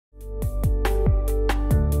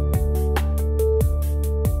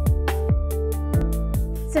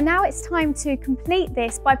now it's time to complete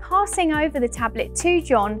this by passing over the tablet to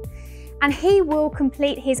John, and he will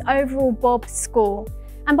complete his overall Bob score.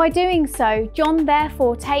 And by doing so, John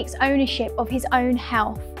therefore takes ownership of his own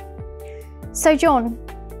health. So John,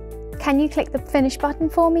 can you click the finish button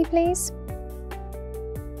for me, please?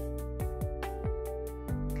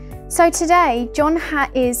 So today, John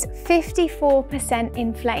is 54%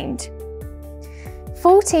 inflamed.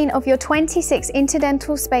 14 of your 26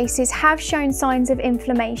 interdental spaces have shown signs of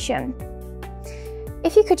inflammation.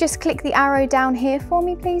 If you could just click the arrow down here for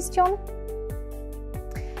me, please, John.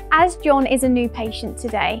 As John is a new patient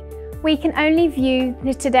today, we can only view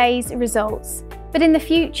today's results. But in the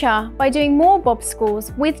future, by doing more Bob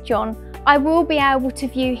scores with John, I will be able to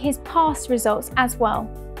view his past results as well.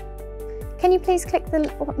 Can you please click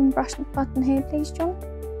the button here, please, John?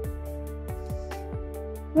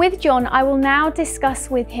 With John, I will now discuss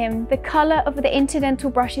with him the colour of the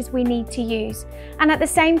interdental brushes we need to use. And at the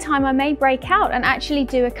same time, I may break out and actually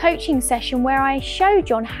do a coaching session where I show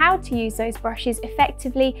John how to use those brushes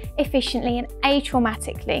effectively, efficiently and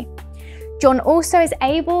atraumatically. John also is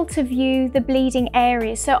able to view the bleeding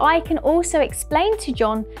areas, so I can also explain to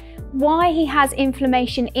John why he has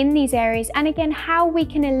inflammation in these areas and again how we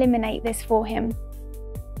can eliminate this for him.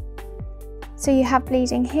 So you have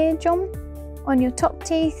bleeding here, John, on your top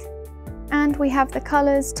teeth, and we have the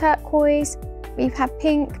colours turquoise, we have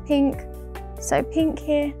pink, so pink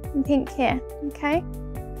here and pink here, okay?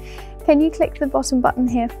 Can you click the bottom button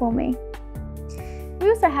here for me? We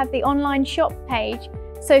also have the online shop page,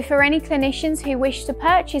 so for any clinicians who wish to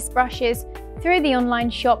purchase brushes through the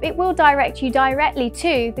online shop, it will direct you directly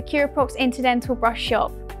to the Cureprox Interdental Brush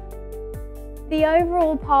Shop. The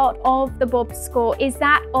overall part of the Bob score is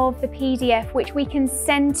that of the PDF, which we can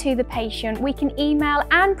send to the patient. We can email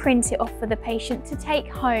and print it off for the patient to take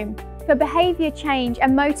home. For behaviour change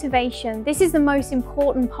and motivation, this is the most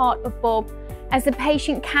important part of Bob, as the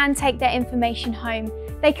patient can take their information home.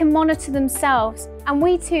 They can monitor themselves, and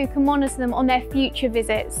we too can monitor them on their future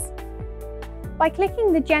visits. By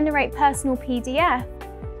clicking the Generate Personal PDF,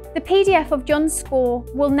 the PDF of John's score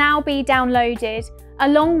will now be downloaded,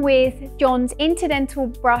 along with John's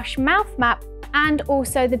interdental brush mouth map and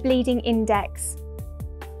also the bleeding index.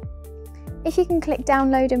 If you can click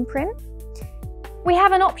download and print, we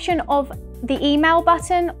have an option of the email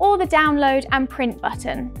button or the download and print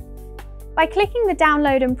button. By clicking the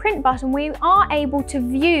download and print button, we are able to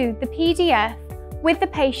view the PDF with the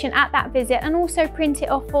patient at that visit and also print it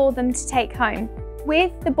off for them to take home.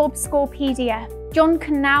 With the Bob score PDF, John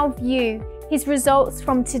can now view his results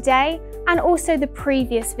from today and also the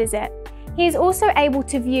previous visit. He is also able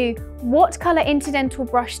to view what colour interdental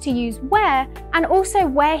brush to use where, and also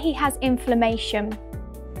where he has inflammation.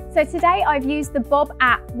 So today I've used the Bob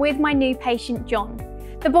app with my new patient John.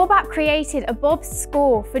 The Bob app created a Bob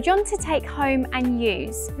score for John to take home and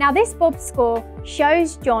use. Now this Bob score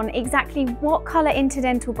shows John exactly what colour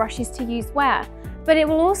interdental brushes to use where, but it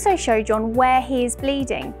will also show John where he is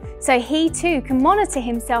bleeding, so he too can monitor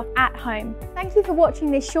himself at home. Thank you for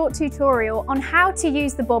watching this short tutorial on how to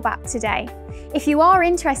use the Bob app today. If you are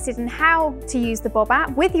interested in how to use the Bob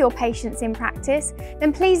app with your patients in practice,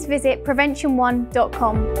 then please visit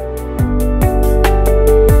prevention1.com.